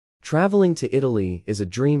Traveling to Italy is a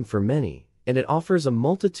dream for many, and it offers a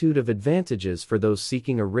multitude of advantages for those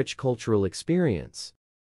seeking a rich cultural experience.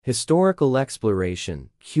 Historical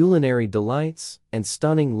exploration, culinary delights, and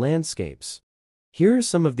stunning landscapes. Here are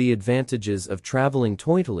some of the advantages of traveling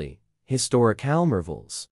to Italy. Historical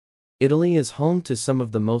marvels. Italy is home to some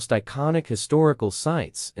of the most iconic historical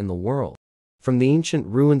sites in the world. From the ancient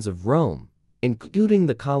ruins of Rome, including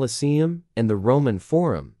the Colosseum and the Roman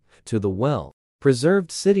Forum, to the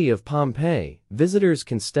well-preserved city of Pompeii, visitors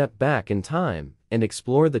can step back in time and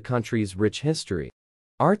explore the country's rich history.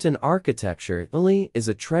 Art and architecture. Italy is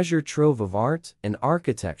a treasure trove of art and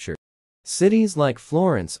architecture. Cities like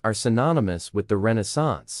Florence are synonymous with the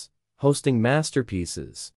Renaissance, hosting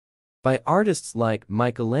masterpieces by artists like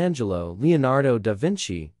Michelangelo, Leonardo da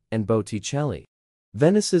Vinci, and Botticelli.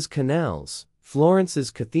 Venice's canals, Florence's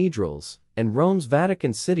cathedrals, and Rome's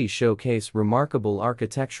Vatican City showcase remarkable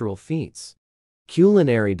architectural feats.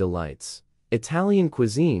 Culinary delights. Italian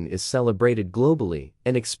cuisine is celebrated globally,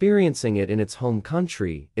 and experiencing it in its home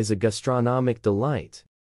country is a gastronomic delight.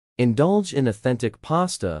 Indulge in authentic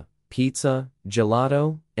pasta, pizza,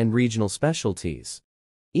 gelato, and regional specialties.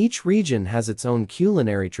 Each region has its own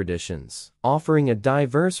culinary traditions, offering a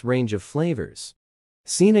diverse range of flavors.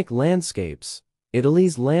 Scenic landscapes.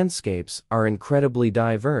 Italy's landscapes are incredibly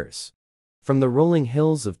diverse. From the rolling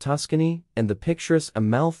hills of Tuscany and the picturesque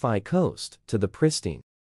Amalfi Coast to the pristine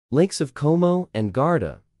lakes of Como and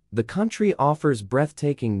Garda, the country offers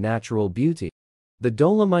breathtaking natural beauty. The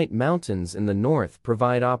Dolomite Mountains in the north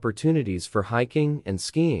provide opportunities for hiking and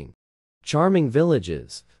skiing. Charming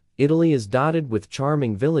villages. Italy is dotted with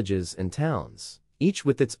charming villages and towns, each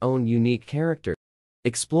with its own unique character.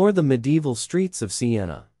 Explore the medieval streets of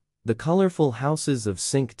Siena, the colorful houses of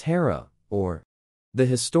Cinque Terre, or the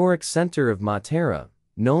historic center of Matera,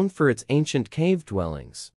 known for its ancient cave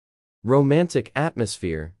dwellings. Romantic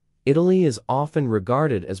atmosphere. Italy is often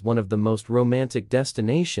regarded as one of the most romantic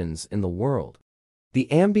destinations in the world. The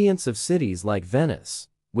ambience of cities like Venice,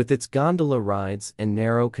 with its gondola rides and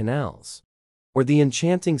narrow canals, or the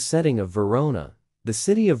enchanting setting of Verona, the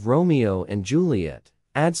city of Romeo and Juliet,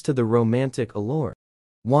 adds to the romantic allure.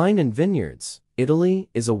 Wine and vineyards. Italy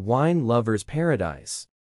is a wine lover's paradise.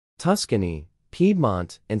 Tuscany,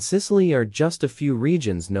 Piedmont, and Sicily are just a few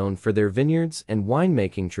regions known for their vineyards and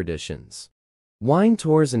winemaking traditions. Wine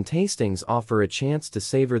tours and tastings offer a chance to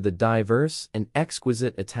savor the diverse and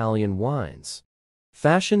exquisite Italian wines.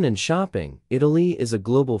 Fashion and shopping. Italy is a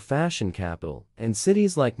global fashion capital, and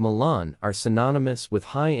cities like Milan are synonymous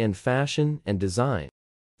with high-end fashion and design.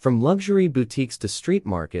 From luxury boutiques to street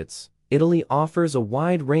markets, Italy offers a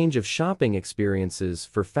wide range of shopping experiences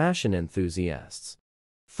for fashion enthusiasts.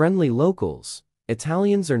 Friendly locals.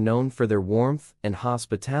 Italians are known for their warmth and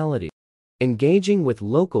hospitality. Engaging with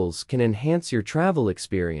locals can enhance your travel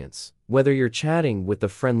experience, whether you're chatting with a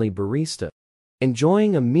friendly barista,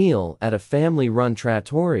 enjoying a meal at a family-run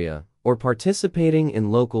trattoria, or participating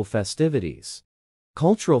in local festivities.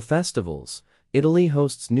 Cultural festivals. Italy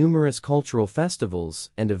hosts numerous cultural festivals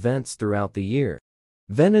and events throughout the year.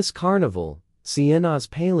 Venice Carnival, Siena's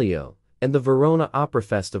Palio, and the Verona Opera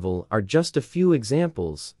Festival are just a few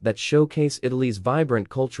examples that showcase Italy's vibrant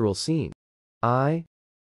cultural scene.